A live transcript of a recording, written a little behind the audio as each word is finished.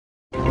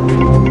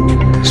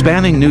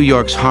Spanning New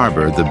York's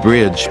harbor, the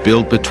bridge,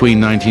 built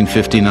between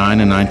 1959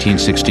 and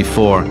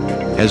 1964,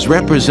 has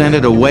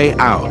represented a way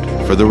out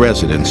for the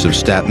residents of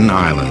Staten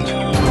Island.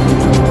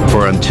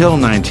 For until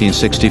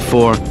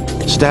 1964,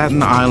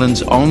 Staten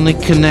Island's only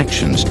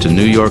connections to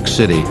New York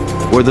City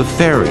were the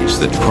ferries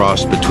that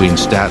crossed between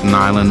Staten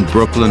Island,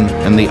 Brooklyn,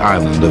 and the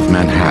island of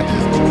Manhattan.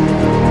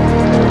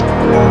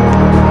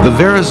 The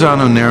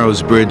Verrazano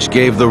Narrows Bridge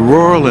gave the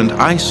rural and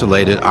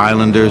isolated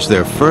islanders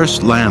their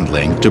first land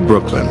link to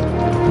Brooklyn,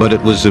 but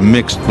it was a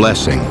mixed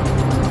blessing.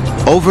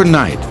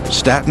 Overnight,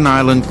 Staten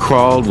Island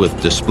crawled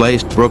with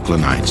displaced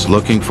Brooklynites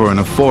looking for an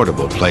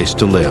affordable place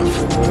to live.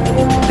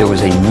 There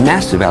was a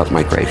massive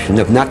outmigration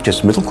of not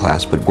just middle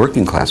class, but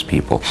working class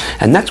people.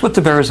 And that's what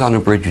the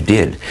Verrazano Bridge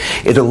did.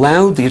 It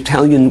allowed the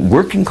Italian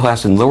working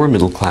class and lower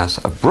middle class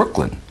of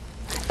Brooklyn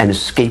an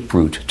escape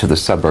route to the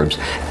suburbs.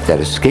 That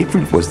escape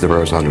route was the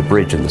Verrazano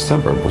Bridge, and the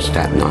suburb was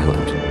Staten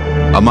Island.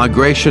 A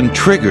migration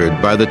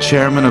triggered by the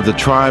chairman of the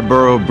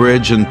Tri-Borough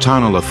Bridge and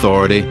Tunnel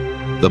Authority,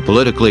 the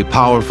politically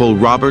powerful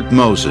Robert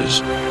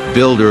Moses,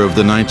 builder of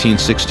the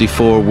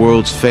 1964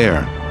 World's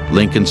Fair,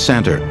 Lincoln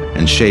Center,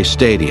 and Shea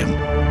Stadium.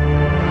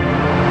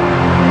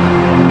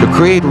 To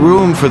create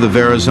room for the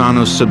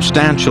Verrazano's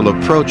substantial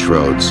approach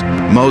roads,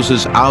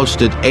 Moses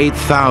ousted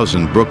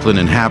 8,000 Brooklyn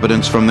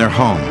inhabitants from their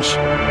homes.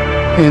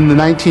 In the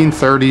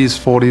 1930s,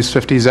 40s,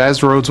 50s,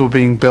 as roads were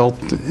being built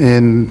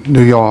in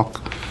New York,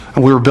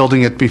 and we were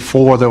building it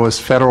before there was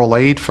federal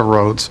aid for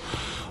roads,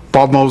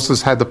 Bob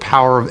Moses had the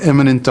power of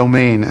eminent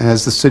domain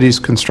as the city's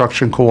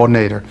construction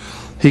coordinator.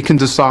 He can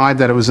decide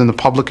that it was in the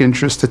public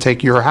interest to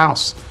take your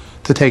house,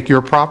 to take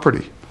your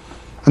property.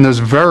 And there's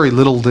very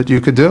little that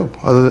you could do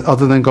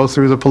other than go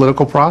through the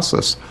political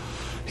process.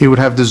 He would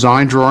have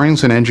design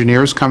drawings and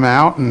engineers come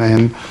out,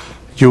 and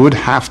you would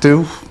have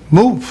to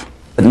move.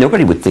 But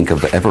nobody would think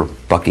of ever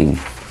bucking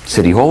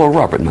City Hall or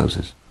Robert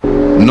Moses.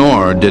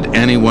 Nor did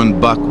anyone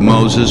buck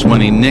Moses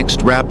when he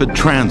nixed rapid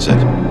transit,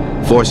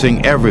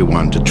 forcing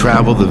everyone to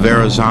travel the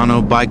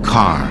Verrazano by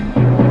car.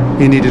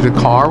 You needed a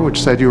car, which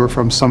said you were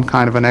from some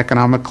kind of an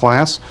economic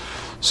class.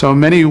 So in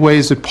many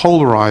ways it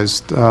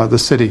polarized the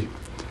city.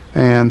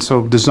 And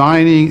so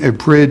designing a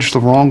bridge the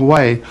wrong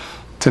way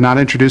to not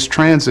introduce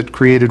transit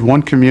created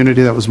one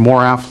community that was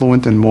more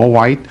affluent and more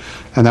white,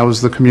 and that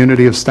was the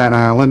community of Staten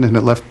Island, and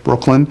it left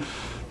Brooklyn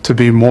to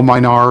be more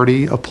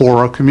minority, a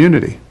poorer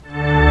community.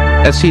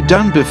 As he'd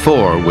done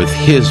before with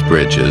his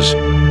bridges,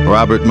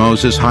 Robert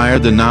Moses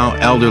hired the now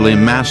elderly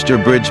master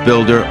bridge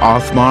builder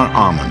Othmar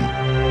Ammann.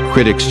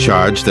 Critics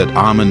charge that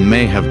Ammann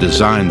may have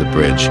designed the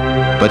bridge,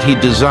 but he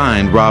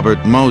designed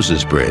Robert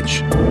Moses'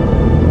 bridge.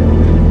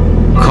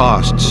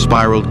 Costs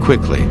spiraled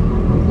quickly.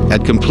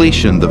 At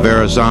completion, the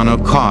Verrazano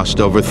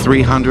cost over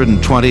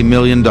 $320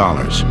 million.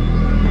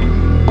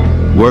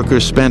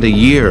 Workers spent a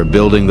year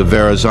building the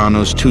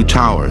Verrazano's two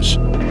towers.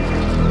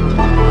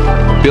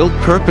 Built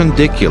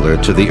perpendicular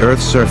to the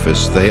Earth's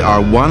surface, they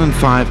are 1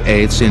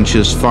 5/8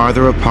 inches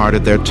farther apart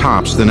at their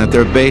tops than at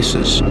their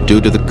bases due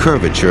to the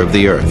curvature of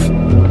the Earth.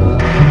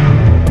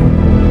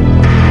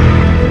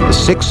 The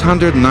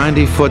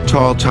 690-foot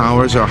tall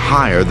towers are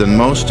higher than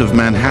most of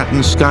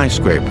Manhattan's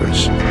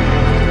skyscrapers.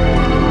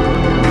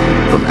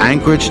 From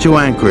anchorage to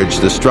anchorage,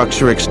 the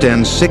structure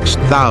extends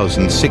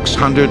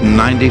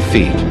 6,690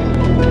 feet.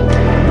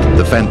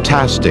 The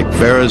fantastic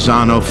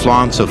Verrazano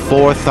flaunts a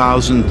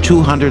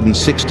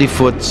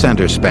 4,260-foot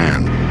center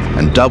span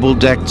and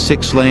double-decked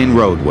 6-lane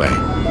roadway.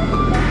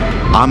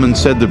 Ammann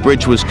said the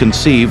bridge was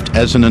conceived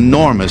as an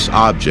enormous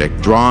object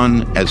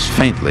drawn as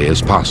faintly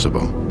as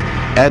possible.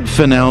 Ed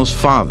Fennell's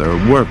father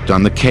worked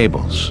on the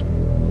cables.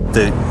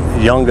 The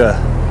younger,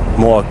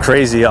 more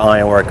crazy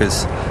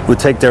ironworkers would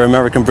take their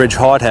American bridge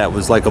hard hat,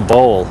 was like a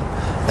bowl,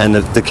 and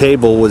the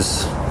cable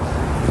was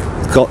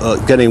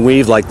getting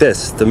weaved like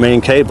this, the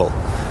main cable.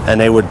 And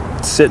they would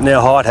sit in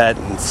their hard hat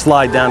and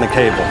slide down the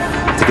cable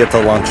to get to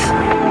lunch.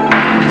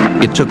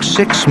 It took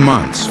 6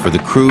 months for the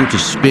crew to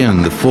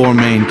spin the 4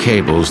 main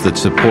cables that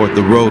support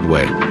the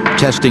roadway,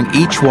 testing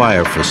each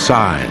wire for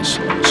size,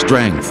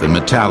 strength, and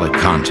metallic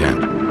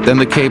content. Then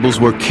the cables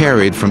were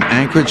carried from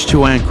anchorage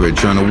to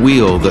anchorage on a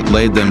wheel that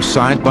laid them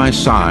side by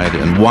side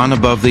and one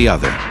above the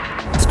other.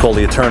 It's called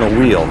the Eternal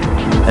Wheel,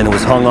 and it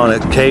was hung on a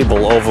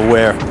cable over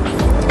where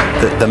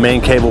the main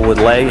cable would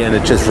lay, and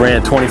it just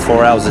ran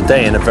 24 hours a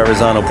day in the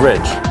Verrazano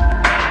Bridge.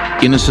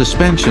 In a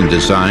suspension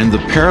design, the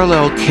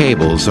parallel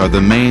cables are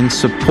the main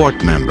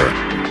support member.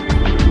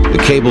 The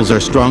cables are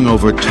strung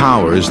over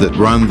towers that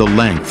run the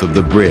length of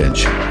the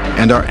bridge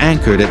and are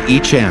anchored at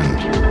each end.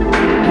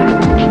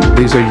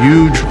 These are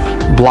huge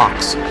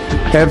blocks,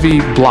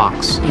 heavy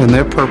blocks, and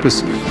their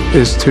purpose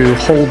is to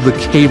hold the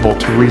cable,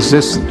 to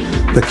resist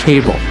the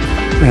cable.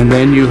 And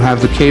then you have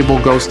the cable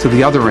goes to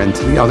the other end,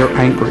 to the other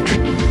anchorage.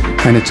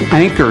 And it's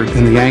anchored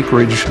in the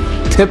anchorage.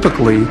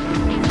 Typically,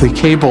 the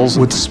cables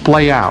would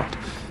splay out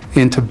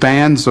into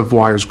bands of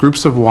wires,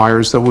 groups of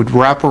wires that would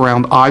wrap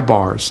around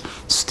I-bars,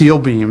 steel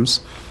beams,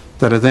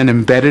 that are then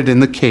embedded in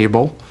the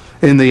cable,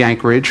 in the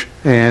anchorage,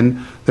 and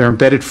they're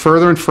embedded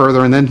further and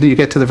further, and then you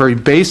get to the very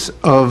base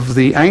of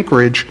the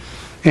anchorage,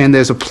 and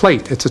there's a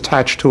plate. It's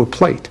attached to a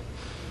plate.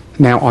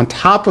 Now, on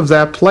top of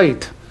that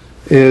plate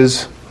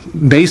is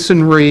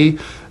masonry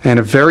and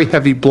a very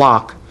heavy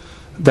block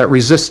that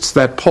resists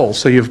that pull.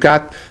 So you've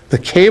got the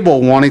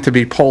cable wanting to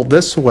be pulled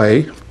this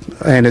way,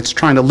 and it's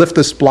trying to lift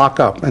this block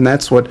up, and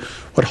that's what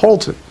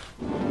holds it.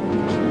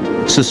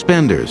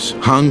 Suspenders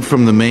hung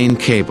from the main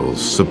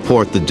cables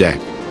support the deck.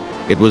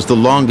 It was the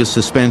longest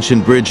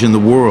suspension bridge in the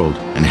world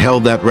and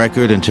held that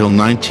record until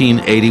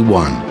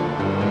 1981.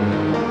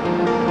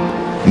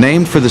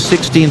 Named for the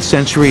 16th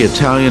century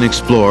Italian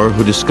explorer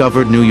who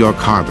discovered New York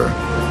Harbor,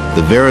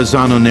 the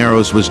Verrazano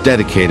Narrows was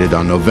dedicated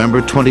on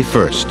November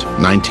 21st,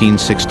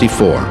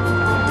 1964.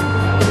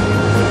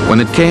 When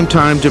it came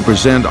time to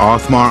present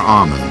Othmar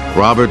Ammann,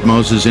 Robert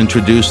Moses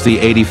introduced the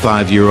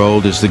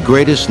 85-year-old as the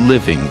greatest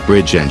living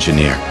bridge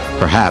engineer,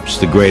 perhaps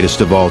the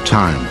greatest of all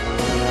time.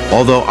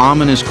 Although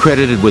Ammann is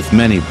credited with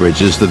many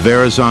bridges, the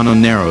Verrazano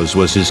Narrows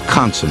was his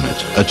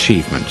consummate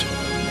achievement.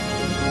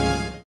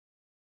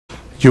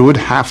 You would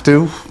have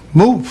to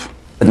move.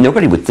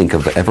 Nobody would think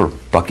of ever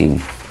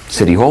bucking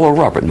City Hall or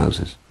Robert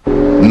Moses.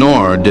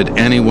 Nor did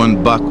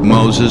anyone buck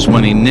Moses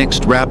when he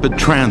nixed rapid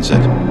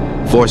transit,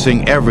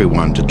 forcing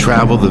everyone to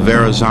travel the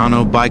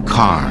Verrazano by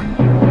car.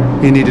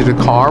 You needed a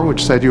car,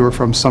 which said you were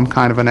from some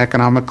kind of an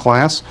economic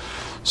class.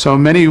 So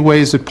in many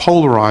ways it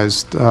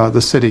polarized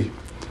the city.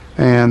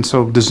 And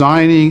so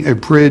designing a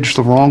bridge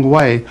the wrong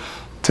way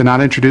to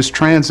not introduce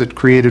transit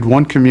created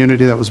one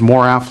community that was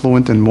more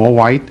affluent and more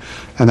white,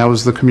 and that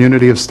was the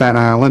community of Staten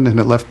Island, and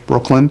it left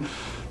Brooklyn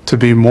to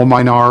be more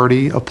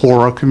minority, a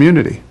poorer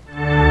community.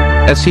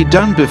 As he'd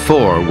done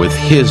before with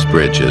his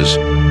bridges,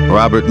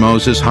 Robert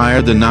Moses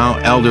hired the now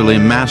elderly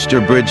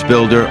master bridge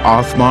builder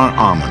Othmar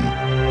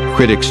Ammann.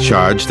 Critics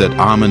charged that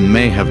Ammann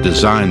may have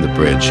designed the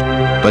bridge,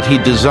 but he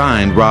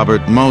designed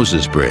Robert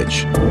Moses'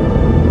 bridge.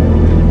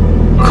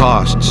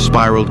 Costs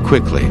spiraled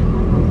quickly.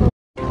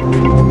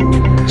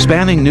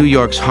 Spanning New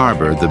York's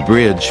harbor, the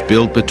bridge,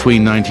 built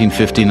between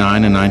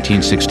 1959 and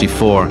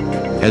 1964,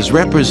 has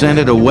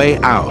represented a way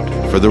out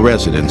for the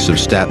residents of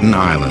Staten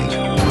Island.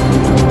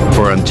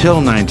 For until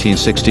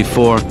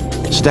 1964,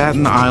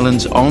 Staten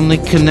Island's only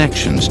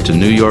connections to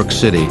New York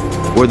City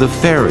were the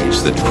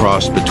ferries that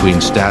crossed between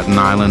Staten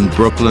Island,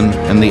 Brooklyn,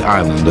 and the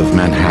island of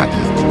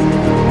Manhattan.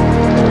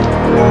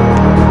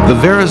 The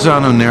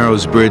Verrazano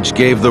Narrows Bridge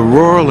gave the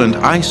rural and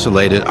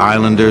isolated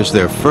islanders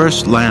their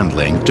first land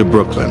link to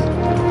Brooklyn,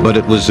 but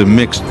it was a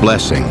mixed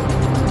blessing.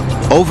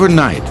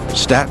 Overnight,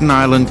 Staten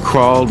Island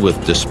crawled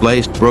with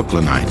displaced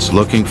Brooklynites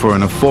looking for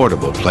an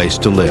affordable place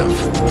to live.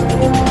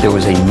 There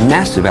was a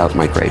massive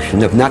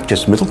outmigration of not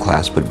just middle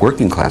class but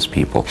working class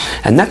people,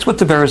 and that's what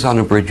the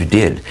Verrazano Bridge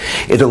did.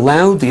 It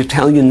allowed the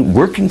Italian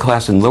working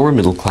class and lower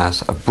middle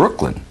class of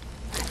Brooklyn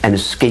an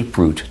escape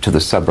route to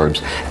the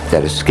suburbs.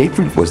 That escape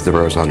route was the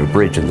Verrazano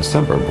Bridge, and the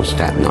suburb was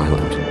Staten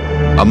Island.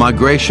 A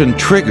migration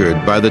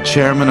triggered by the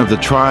chairman of the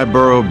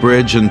Tri-Borough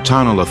Bridge and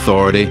Tunnel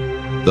Authority,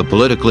 the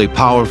politically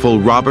powerful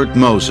Robert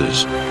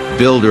Moses,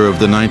 builder of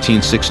the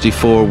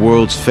 1964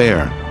 World's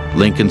Fair,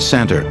 Lincoln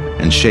Center,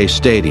 and Shea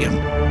Stadium.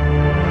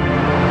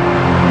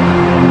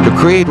 To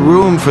create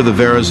room for the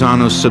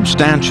Verrazano's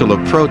substantial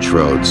approach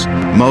roads,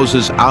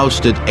 Moses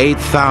ousted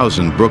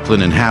 8,000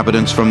 Brooklyn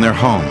inhabitants from their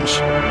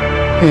homes.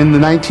 In the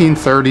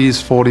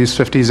 1930s, 40s,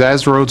 50s,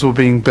 as roads were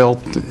being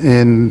built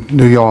in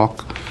New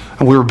York,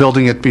 and we were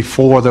building it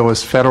before there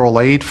was federal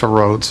aid for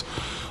roads,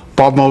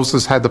 Bob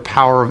Moses had the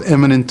power of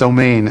eminent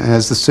domain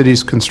as the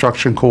city's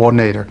construction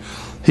coordinator.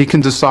 He can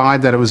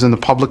decide that it was in the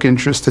public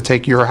interest to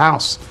take your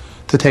house,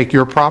 to take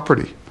your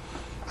property.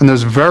 And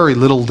there's very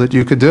little that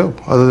you could do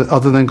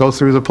other than go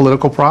through the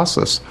political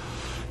process.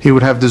 He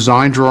would have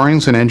design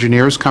drawings and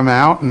engineers come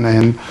out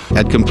and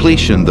At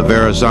completion, the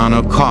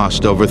Verrazano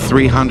cost over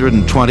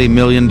 $320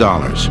 million.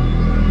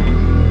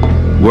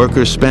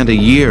 Workers spent a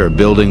year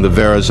building the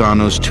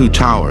Verrazano's 2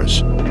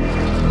 towers.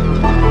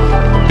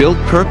 Built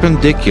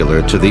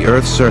perpendicular to the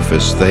Earth's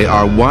surface, they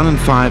are 1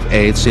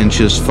 5/8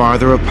 inches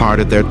farther apart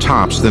at their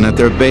tops than at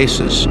their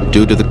bases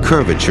due to the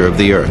curvature of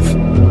the Earth.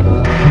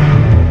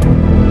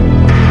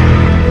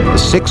 The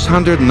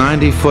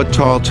 690-foot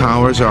tall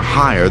towers are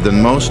higher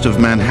than most of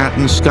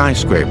Manhattan's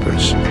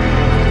skyscrapers.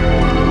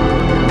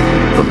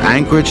 From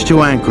anchorage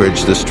to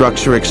anchorage, the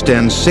structure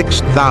extends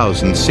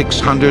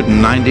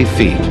 6,690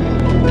 feet.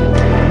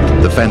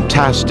 The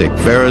fantastic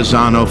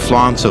Verrazano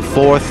flaunts a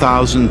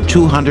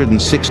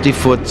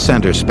 4,260-foot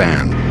center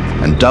span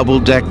and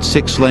double-decked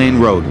 6-lane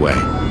roadway.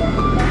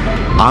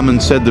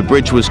 Ammann said the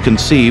bridge was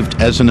conceived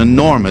as an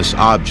enormous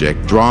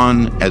object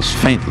drawn as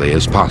faintly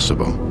as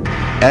possible.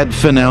 Ed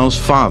Fennell's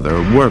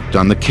father worked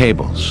on the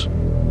cables.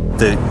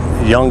 The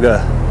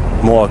younger,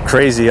 more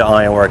crazier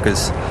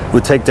ironworkers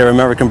would take their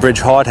American bridge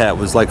hard hat,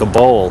 was like a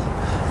bowl,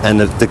 and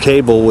the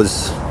cable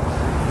was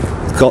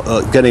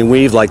getting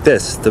weaved like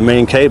this, the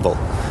main cable.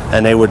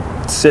 And they would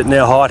sit in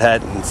their hard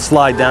hat and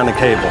slide down the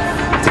cable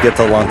to get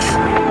to lunch.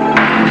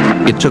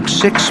 It took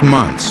 6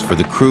 months for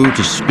the crew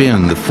to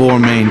spin the 4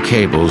 main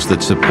cables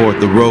that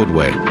support the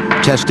roadway,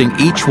 testing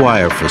each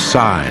wire for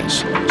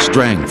size,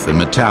 strength, and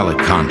metallic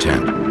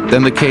content.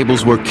 Then the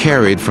cables were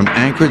carried from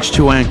anchorage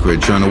to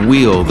anchorage on a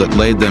wheel that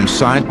laid them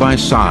side by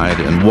side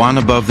and one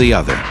above the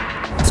other.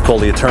 It's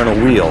called the Eternal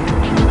Wheel,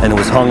 and it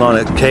was hung on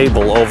a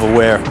cable over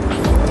where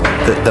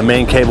the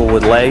main cable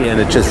would lay, and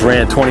it just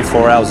ran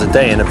 24 hours a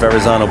day in the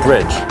Verrazano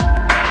Bridge.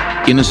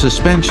 In a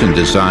suspension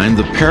design,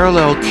 the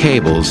parallel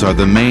cables are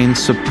the main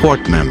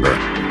support member.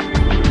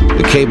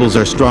 The cables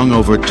are strung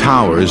over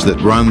towers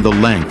that run the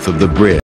length of the bridge.